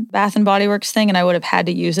one Bath and Body Works thing and I would have had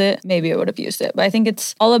to use it, maybe I would have used it. But I think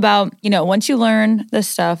it's all about, you know, once you learn this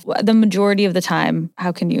stuff, the majority of the time,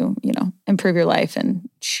 how can you, you know, improve your life and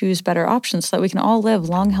choose better options so that we can all live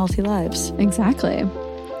long, healthy lives? Exactly.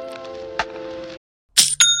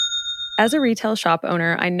 As a retail shop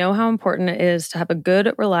owner, I know how important it is to have a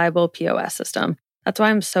good, reliable POS system. That's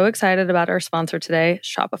why I'm so excited about our sponsor today,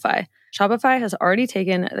 Shopify. Shopify has already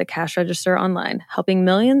taken the cash register online, helping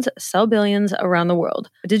millions sell billions around the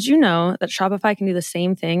world. But did you know that Shopify can do the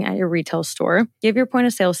same thing at your retail store? Give your point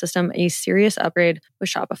of sale system a serious upgrade with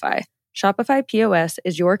Shopify. Shopify POS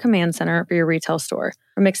is your command center for your retail store.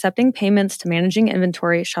 From accepting payments to managing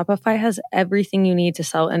inventory, Shopify has everything you need to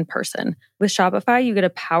sell in person. With Shopify, you get a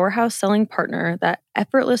powerhouse selling partner that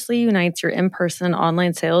effortlessly unites your in-person and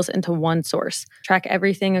online sales into one source. Track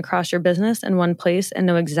everything across your business in one place and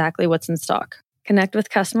know exactly what's in stock. Connect with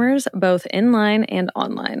customers both in-line and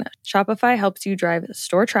online. Shopify helps you drive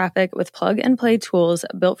store traffic with plug-and-play tools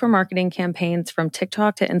built for marketing campaigns from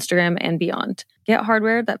TikTok to Instagram and beyond. Get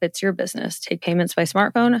hardware that fits your business. Take payments by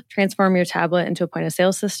smartphone, transform your tablet into a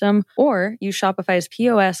point-of-sale system, or use Shopify's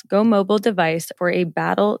POS Go Mobile device for a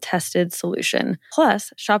battle-tested solution.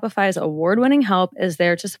 Plus, Shopify's award-winning help is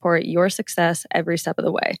there to support your success every step of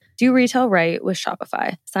the way. Do retail right with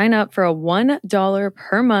Shopify. Sign up for a $1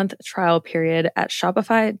 per month trial period at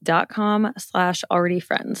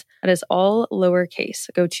shopify.com/alreadyfriends. That is all lowercase.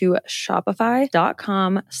 Go to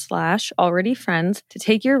shopify.com/alreadyfriends to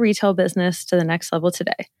take your retail business to the next level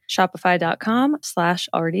today.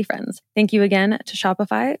 Shopify.com/alreadyfriends. Thank you again to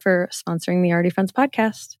Shopify for sponsoring the Already Friends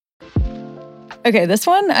podcast. Okay, this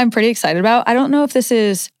one I'm pretty excited about. I don't know if this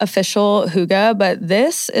is official hygge, but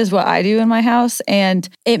this is what I do in my house and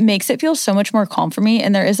it makes it feel so much more calm for me.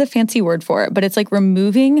 And there is a fancy word for it, but it's like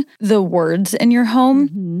removing the words in your home.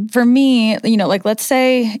 Mm-hmm. For me, you know, like let's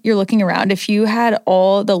say you're looking around. If you had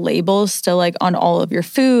all the labels still like on all of your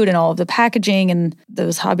food and all of the packaging and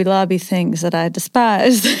those Hobby Lobby things that I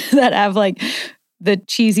despise that have like the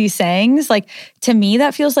cheesy sayings, like to me,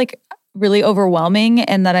 that feels like really overwhelming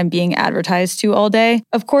and that I'm being advertised to all day.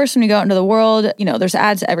 Of course, when you go out into the world, you know, there's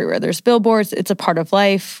ads everywhere. There's billboards. It's a part of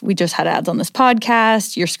life. We just had ads on this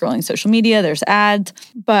podcast. You're scrolling social media. There's ads.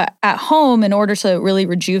 But at home, in order to really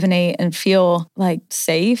rejuvenate and feel like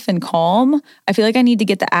safe and calm, I feel like I need to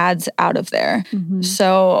get the ads out of there. Mm-hmm.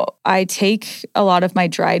 So I take a lot of my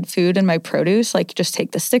dried food and my produce, like just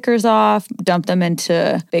take the stickers off, dump them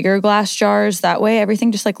into bigger glass jars. That way,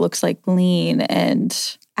 everything just like looks like clean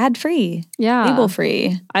and ad-free,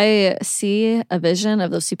 label-free. I see a vision of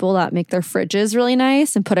those people that make their fridges really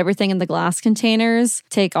nice and put everything in the glass containers,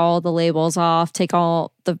 take all the labels off, take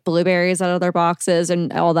all the blueberries out of their boxes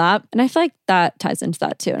and all that. And I feel like that ties into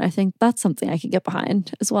that too. And I think that's something I can get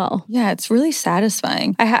behind as well. Yeah, it's really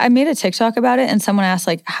satisfying. I made a TikTok about it and someone asked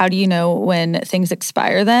like, how do you know when things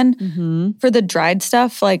expire then? Mm-hmm. For the dried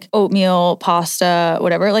stuff like oatmeal, pasta,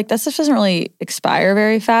 whatever, like that stuff doesn't really expire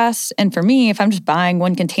very fast. And for me, if I'm just buying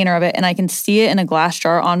one container of it and I can see it in a glass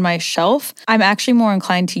jar on my shelf, I'm actually more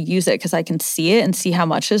inclined to use it because I can see it and see how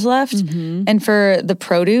much is left. Mm-hmm. And for the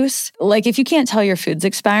produce, like if you can't tell your food's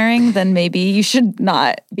expiring, then maybe you should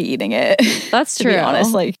not be eating it. That's to true. Be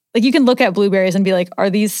honest, like you can look at blueberries and be like, are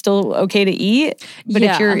these still okay to eat? But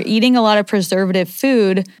if you're eating a lot of preservative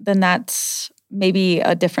food, then that's maybe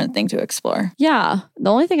a different thing to explore. Yeah.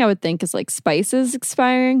 The only thing I would think is like spices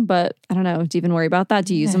expiring, but I don't know. Do you even worry about that?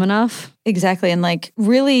 Do you use them enough? Exactly. And like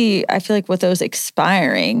really, I feel like with those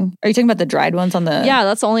expiring, are you talking about the dried ones on the... Yeah,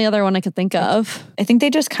 that's the only other one I could think of. I think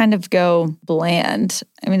they just kind of go bland.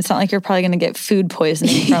 I mean, it's not like you're probably going to get food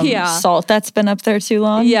poisoning from salt that's been up there too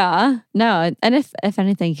long. Yeah. No. And if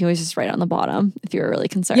anything, you can always just write on the bottom if you were really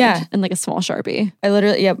concerned. Yeah. And like a small Sharpie. I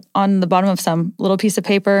literally, on the bottom of some little piece of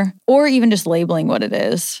paper or even just labeling what it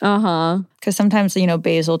is. Uh-huh. Because sometimes, you know,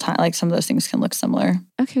 basil, like some of those things can look similar.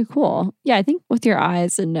 Okay, cool. Yeah, I think with your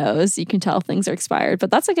eyes and nose, you can tell if things are expired. But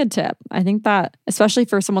that's a good tip. I think that, especially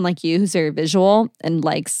for someone like you who's very visual and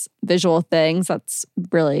likes visual things, that's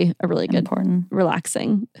really a really good, important,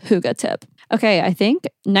 relaxing hygge tip. Okay, I think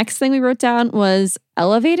next thing we wrote down was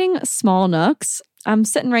elevating small nooks. I'm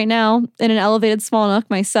sitting right now in an elevated small nook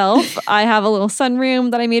myself. I have a little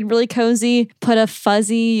sunroom that I made really cozy, put a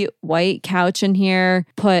fuzzy white couch in here,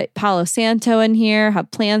 put Palo Santo in here,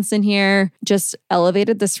 have plants in here, just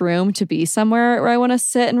elevated this room to be somewhere where I want to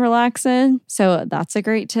sit and relax in. So that's a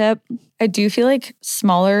great tip. I do feel like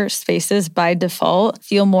smaller spaces by default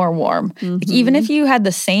feel more warm. Like even if you had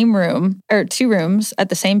the same room or 2 rooms at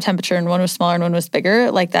the same temperature and one was smaller and one was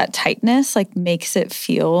bigger, like that tightness like makes it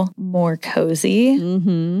feel more cozy.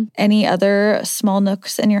 Any other small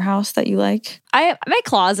nooks in your house that you like? My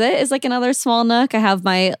closet is like another small nook. I have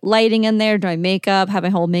my lighting in there, do my makeup, have my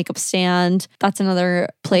whole makeup stand. That's another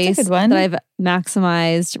place That's a good one. that I've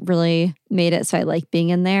maximized, really made it so I like being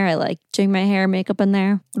in there. I like doing my hair, makeup in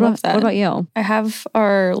there. Love that. What about you? I have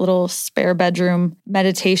our little spare bedroom,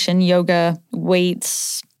 meditation, yoga,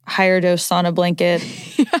 weights, higher dose sauna blanket.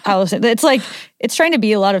 It's like, it's trying to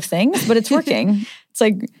be a lot of things, but it's working. It's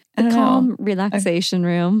like, I don't Calm know. relaxation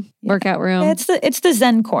room, workout room. Yeah, it's the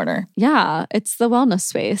Zen corner. Yeah, it's the wellness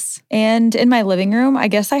space. And in my living room, I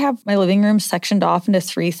guess I have my living room sectioned off into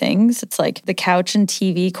 3 things. It's like the couch and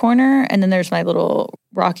TV corner, and then there's my little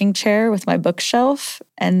rocking chair with my bookshelf,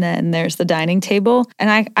 and then there's the dining table.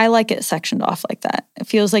 And I like it sectioned off like that. It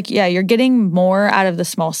feels like, yeah, you're getting more out of the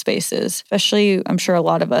small spaces, especially I'm sure a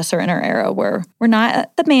lot of us are in our era where we're not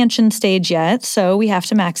at the mansion stage yet, so we have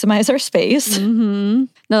to maximize our space.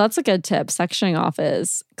 No, that's a good tip. Sectioning off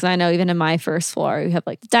is, because I know even in my first floor, we have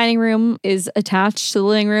like the dining room is attached to the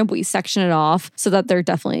living room, but we section it off so that they're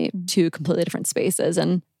definitely 2 completely different spaces.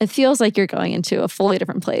 And it feels like you're going into a fully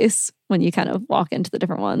different place when you kind of walk into the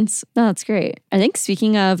different ones. No, that's great. I think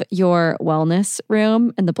speaking of your wellness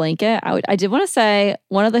room and the blanket, I did want to say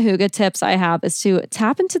one of the hygge tips I have is to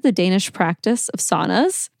tap into the Danish practice of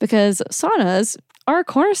saunas, because saunas are a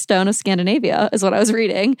cornerstone of Scandinavia, is what I was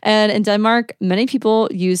reading. And in Denmark, many people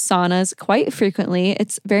use saunas quite frequently.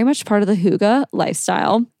 It's very much part of the hygge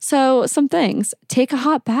lifestyle. So some things: take a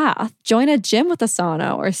hot bath, join a gym with a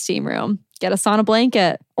sauna or a steam room, get a sauna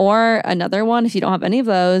blanket. Or another one, if you don't have any of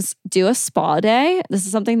those, do a spa day. This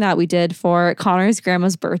is something that we did for Connor's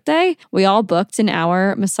grandma's birthday. We all booked an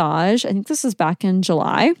hour massage. I think this was back in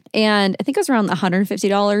July. And I think it was around $150,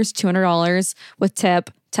 $200 with tip,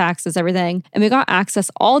 taxes, everything. And we got access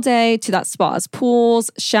all day to that spa's pools,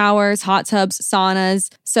 showers, hot tubs, saunas.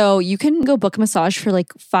 So you can go book a massage for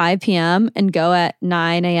like 5 p.m. and go at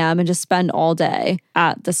 9 a.m. and just spend all day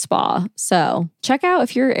at the spa. So check out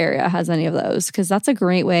if your area has any of those, because that's a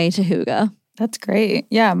great way to hygge. That's great.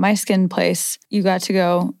 Yeah, my skin place, you got to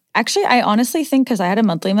go. Actually, I honestly think, because I had a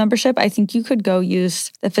monthly membership, I think you could go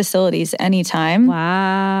use the facilities anytime.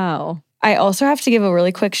 Wow. I also have to give a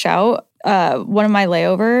really quick shout. One of my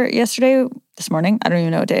layover this morning, I don't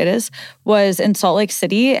even know what day it is, was in Salt Lake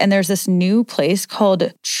City. And there's this new place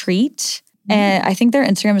called Treat. And I think their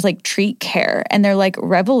Instagram is like Treat Care. And they're like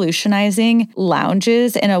revolutionizing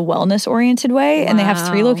lounges in a wellness-oriented way. Wow. And they have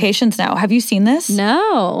 3 locations now. Have you seen this?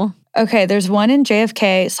 No. Okay, there's one in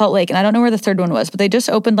JFK, Salt Lake, and I don't know where the third one was, but they just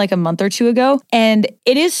opened like a month or 2 ago. And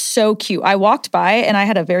it is so cute. I walked by and I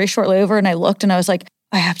had a very short layover and I looked and I was like,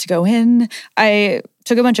 I have to go in. I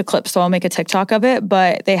took a bunch of clips, so I'll make a TikTok of it,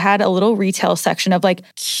 but they had a little retail section of like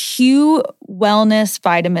cute wellness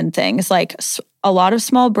vitamin things, like a lot of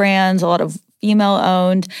small brands, a lot of female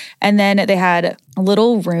owned. And then they had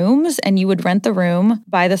little rooms and you would rent the room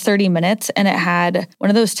by the 30 minutes. And it had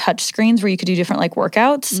one of those touch screens where you could do different like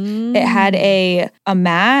workouts. It had a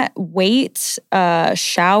mat, weights,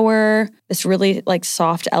 shower, this really like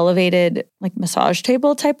soft elevated like massage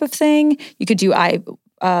table type of thing. You could do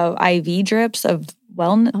IV drips of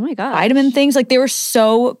wellness, oh my God, vitamin things. Like they were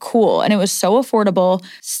so cool and it was so affordable,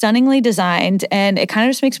 stunningly designed. And it kind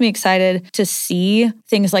of just makes me excited to see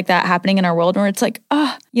things like that happening in our world where it's like,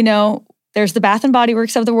 there's the Bath and Body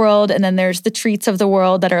Works of the world. And then there's the Treats of the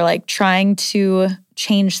world that are like trying to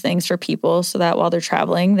change things for people so that while they're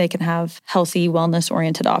traveling, they can have healthy,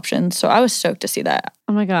 wellness-oriented options. So I was stoked to see that.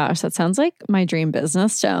 Oh my gosh, that sounds like my dream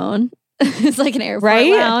business, Joan. It's like an airport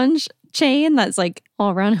lounge chain that's like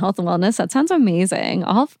all around health and wellness. That sounds amazing.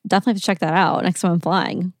 I'll definitely have to check that out next time I'm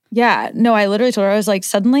flying. Yeah. No, I literally told her, I was like,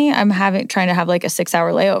 suddenly I'm trying to have like a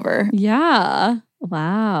 6-hour layover. Yeah.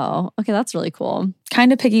 Wow. Okay, that's really cool.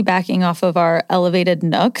 Kind of piggybacking off of our elevated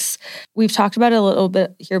nooks, we've talked about it a little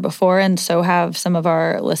bit here before, and so have some of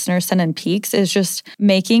our listeners send in peaks, is just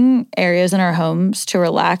making areas in our homes to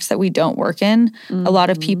relax that we don't work in. Mm-hmm. A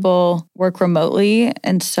lot of people work remotely,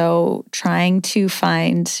 and so trying to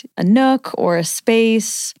find a nook or a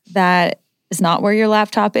space that is not where your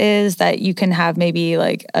laptop is, that you can have maybe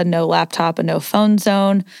like a no laptop, a no phone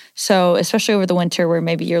zone. So especially over the winter where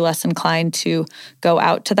maybe you're less inclined to go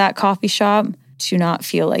out to that coffee shop, to not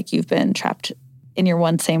feel like you've been trapped in your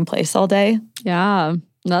one same place all day. Yeah,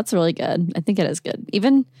 that's really good. I think it is good.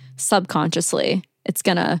 Even subconsciously, it's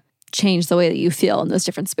going to change the way that you feel in those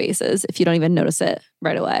different spaces if you don't even notice it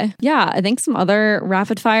right away. Yeah, I think some other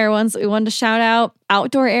rapid fire ones that we wanted to shout out.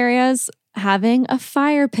 Outdoor areas, having a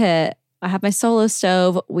fire pit. I have my solo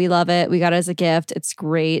stove. We love it. We got it as a gift. It's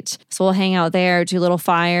great. So we'll hang out there, do little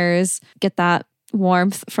fires, get that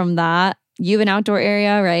warmth from that. You have an outdoor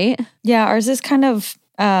area, right? Yeah, ours is kind of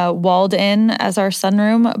walled in as our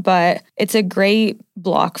sunroom, but it's a great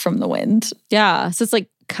block from the wind. Yeah. So it's like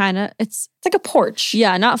kind of, it's like a porch.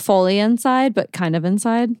 Yeah, not fully inside, but kind of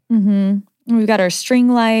inside. Mm-hmm. We've got our string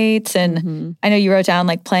lights, and I know you wrote down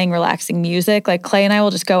like playing relaxing music. Like Clay and I will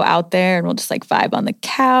just go out there and we'll just like vibe on the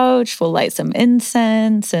couch. We'll light some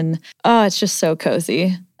incense, and it's just so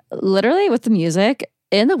cozy. Literally with the music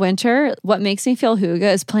in the winter, what makes me feel hygge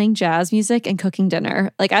is playing jazz music and cooking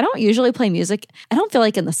dinner. Like I don't usually play music. I don't feel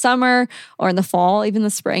like in the summer or in the fall, even the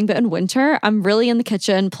spring, but in winter, I'm really in the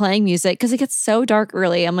kitchen playing music because it gets so dark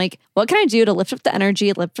early. I'm like, what can I do to lift up the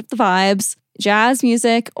energy, lift up the vibes? Jazz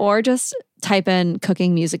music, or just type in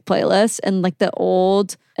cooking music playlist and like the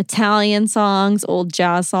old Italian songs, old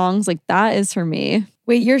jazz songs. Like that is for me.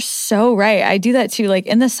 Wait, you're so right. I do that too. Like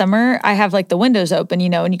in the summer, I have like the windows open,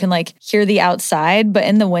 and you can like hear the outside. But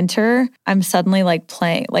in the winter, I'm suddenly like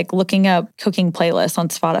playing, like looking up cooking playlists on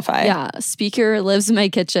Spotify. Yeah. Speaker lives in my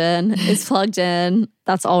kitchen, is plugged in.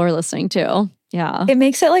 That's all we're listening to. Yeah. It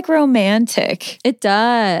makes it like romantic. It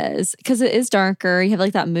does. Because it is darker. You have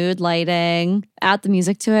like that mood lighting. Add the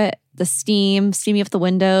music to it. The steaming up the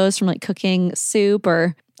windows from like cooking soup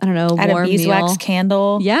or I don't know, add warm a beeswax meal.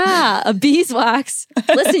 Candle. Yeah, a beeswax.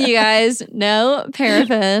 Listen, you guys, no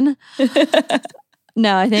paraffin.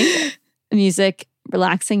 No, I think music,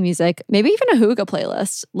 relaxing music, maybe even a hygge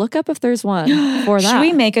playlist. Look up if there's one for that. Should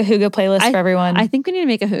we make a hygge playlist for everyone? I think we need to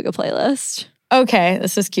make a hygge playlist. Okay,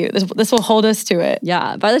 this is cute. This will hold us to it.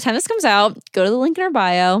 Yeah, by the time this comes out, go to the link in our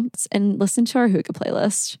bio and listen to our hygge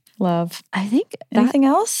playlist. Love. I think anything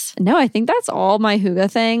else? No, I think that's all my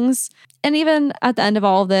hygge things. And even at the end of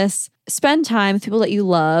all of this, spend time with people that you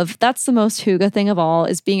love. That's the most hygge thing of all,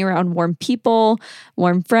 is being around warm people,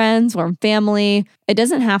 warm friends, warm family. It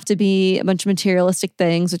doesn't have to be a bunch of materialistic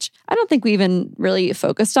things, which I don't think we even really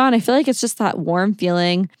focused on. I feel like it's just that warm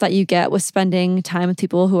feeling that you get with spending time with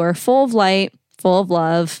people who are full of light, full of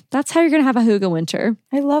love. That's how you're going to have a hygge winter.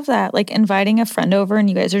 I love that. Like inviting a friend over and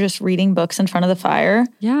you guys are just reading books in front of the fire.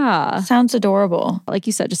 Yeah. Sounds adorable. Like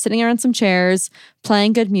you said, just sitting around some chairs,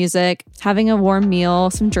 playing good music, having a warm meal,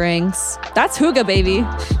 some drinks. That's hygge, baby.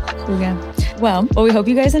 Hygge. Well, we hope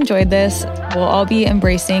you guys enjoyed this. We'll all be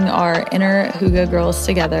embracing our inner hygge girls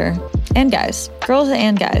together. And guys. Girls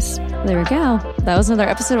and guys. There we go. That was another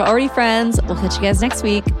episode of Already Friends. We'll catch you guys next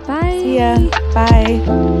week. Bye. See ya.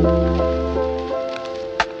 Bye.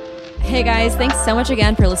 Hey guys, thanks so much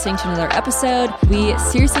again for listening to another episode. We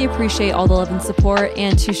seriously appreciate all the love and support.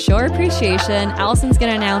 And to show our appreciation, Allison's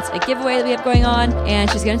going to announce a giveaway that we have going on, and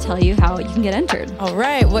she's going to tell you how you can get entered. All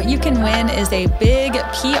right, what you can win is a big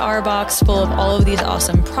PR box full of all of these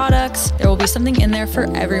awesome products. There will be something in there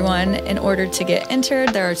for everyone. In order to get entered,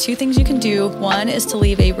 there are two things you can do. One is to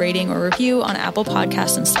leave a rating or review on Apple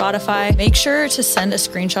Podcasts and Spotify. Make sure to send a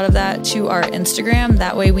screenshot of that to our Instagram.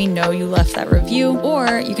 That way we know you left that review.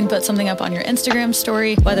 Or you can put something up on your Instagram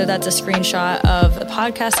story, whether that's a screenshot of the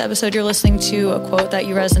podcast episode you're listening to, a quote that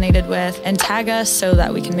you resonated with, and tag us so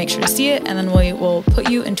that we can make sure to see it. And then we will put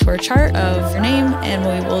you into our chart of your name and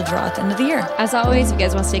we will draw at the end of the year. As always, if you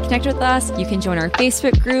guys want to stay connected with us, you can join our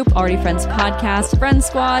Facebook group, Already Friends Podcast Friend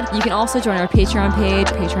Squad. You can also join our Patreon page,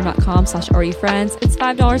 patreon.com/alreadyfriends. It's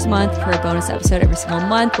 $5 a month for a bonus episode every single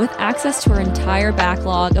month with access to our entire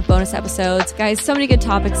backlog of bonus episodes. Guys, so many good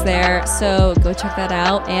topics there. So go check that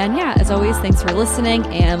out. And yeah, as always, thanks for listening,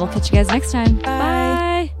 and we'll catch you guys next time. Bye.